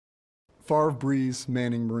Favre, Breeze,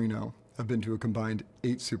 Manning, Marino have been to a combined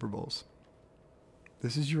 8 Super Bowls.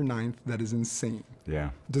 This is your 9th. That is insane.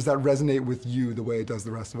 Yeah. Does that resonate with you the way it does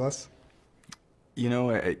the rest of us? You know,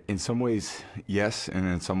 in some ways, yes, and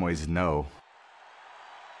in some ways, no.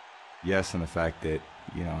 Yes, in the fact that,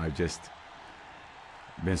 you know, I've just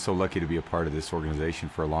been so lucky to be a part of this organization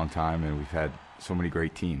for a long time, and we've had so many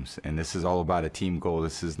great teams. And this is all about a team goal.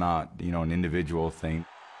 This is not, you know, an individual thing.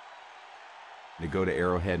 To go to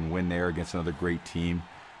Arrowhead and win there against another great team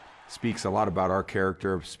speaks a lot about our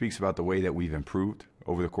character, speaks about the way that we've improved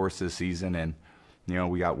over the course of the season. And, you know,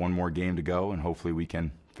 we got one more game to go, and hopefully we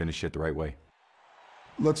can finish it the right way.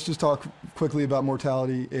 Let's just talk quickly about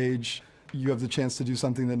mortality, age. You have the chance to do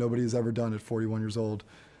something that nobody has ever done at 41 years old.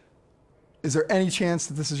 Is there any chance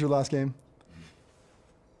that this is your last game?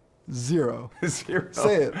 Zero. Zero.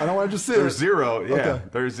 Say it. I don't want to just say There's it. zero. Yeah, Okay.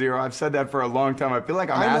 There's zero. I've said that for a long time. I feel like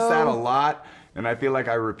I'm asked that a lot, and I feel like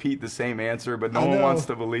I repeat the same answer, but no one wants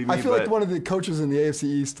to believe me. I feel like one of the coaches in the AFC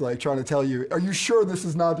East, like, trying to tell you, are you sure this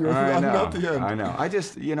is not your not the end? I know. I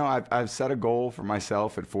just, you know, I've set a goal for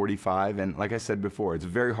myself at 45, and like I said before, it's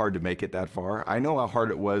very hard to make it that far. I know how hard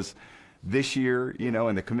it was this year, you know,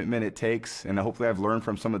 and the commitment it takes, and hopefully I've learned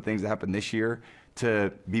from some of the things that happened this year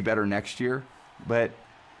to be better next year. But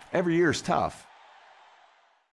every year is tough.